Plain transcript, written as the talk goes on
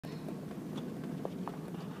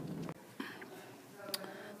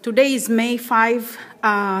Today is May 5,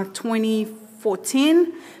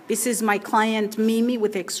 2014. This is my client Mimi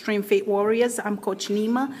with Extreme Fit Warriors. I'm Coach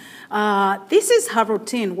Neema. This is her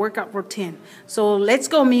routine, workout routine. So let's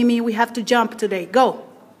go, Mimi. We have to jump today. Go.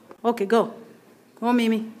 Okay, go. Go,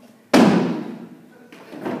 Mimi.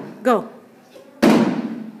 Go.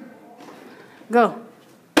 Go.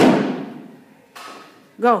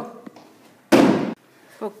 Go.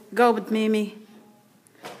 Go with Mimi.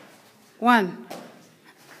 1,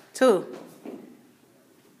 2,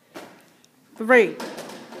 3,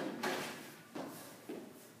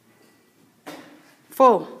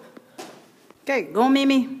 4. Okay, go,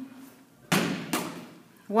 Mimi.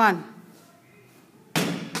 1,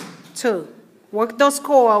 2. Work those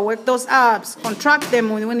core, work those abs. Contract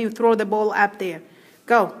them when you throw the ball up there.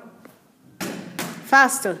 Go.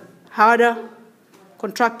 Faster, harder.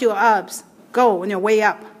 Contract your abs. Go on your way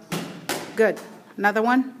up. Good. Another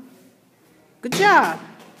one. Good job.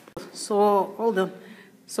 So, hold on.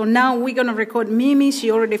 So now we're going to record Mimi.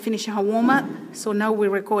 She already finished her warm-up. So now we're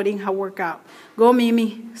recording her workout. Go,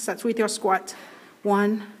 Mimi. Start with your squat.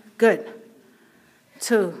 1. Good.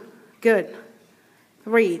 2. Good.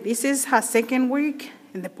 3. This is her second week.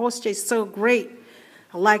 And the posture is so great.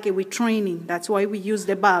 I like it with training. That's why we use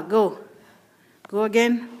the bar. Go. Go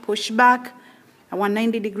again. Push back. I want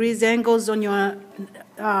 90 degrees angles on your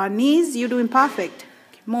knees. You're doing perfect.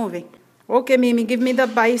 Keep moving. Okay, Mimi, give me the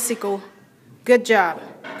bicycle. Good job.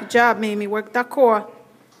 Good job, Mimi. Work that core.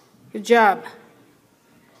 Good job.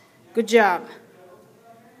 Good job.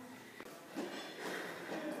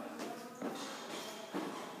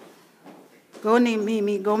 Go,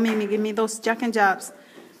 Mimi. Go, Mimi. Give me those jack and jabs.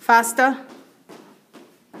 Faster.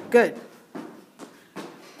 Good.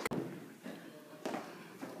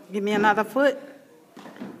 Give me another foot.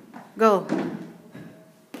 Go.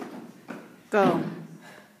 Go.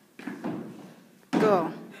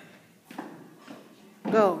 Go.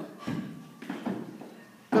 Go.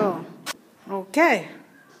 Go. Okay.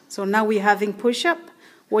 So now we're having push-up.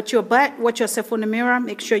 Watch your butt. Watch yourself on the mirror.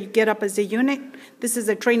 Make sure you get up as a unit. This is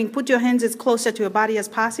a training. Put your hands as closer to your body as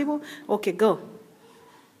possible. Okay, go.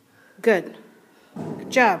 Good. Good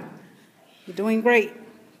job. You're doing great.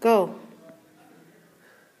 Go.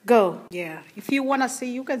 Go. Yeah. If you want to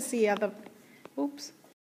see, you can see other. Oops.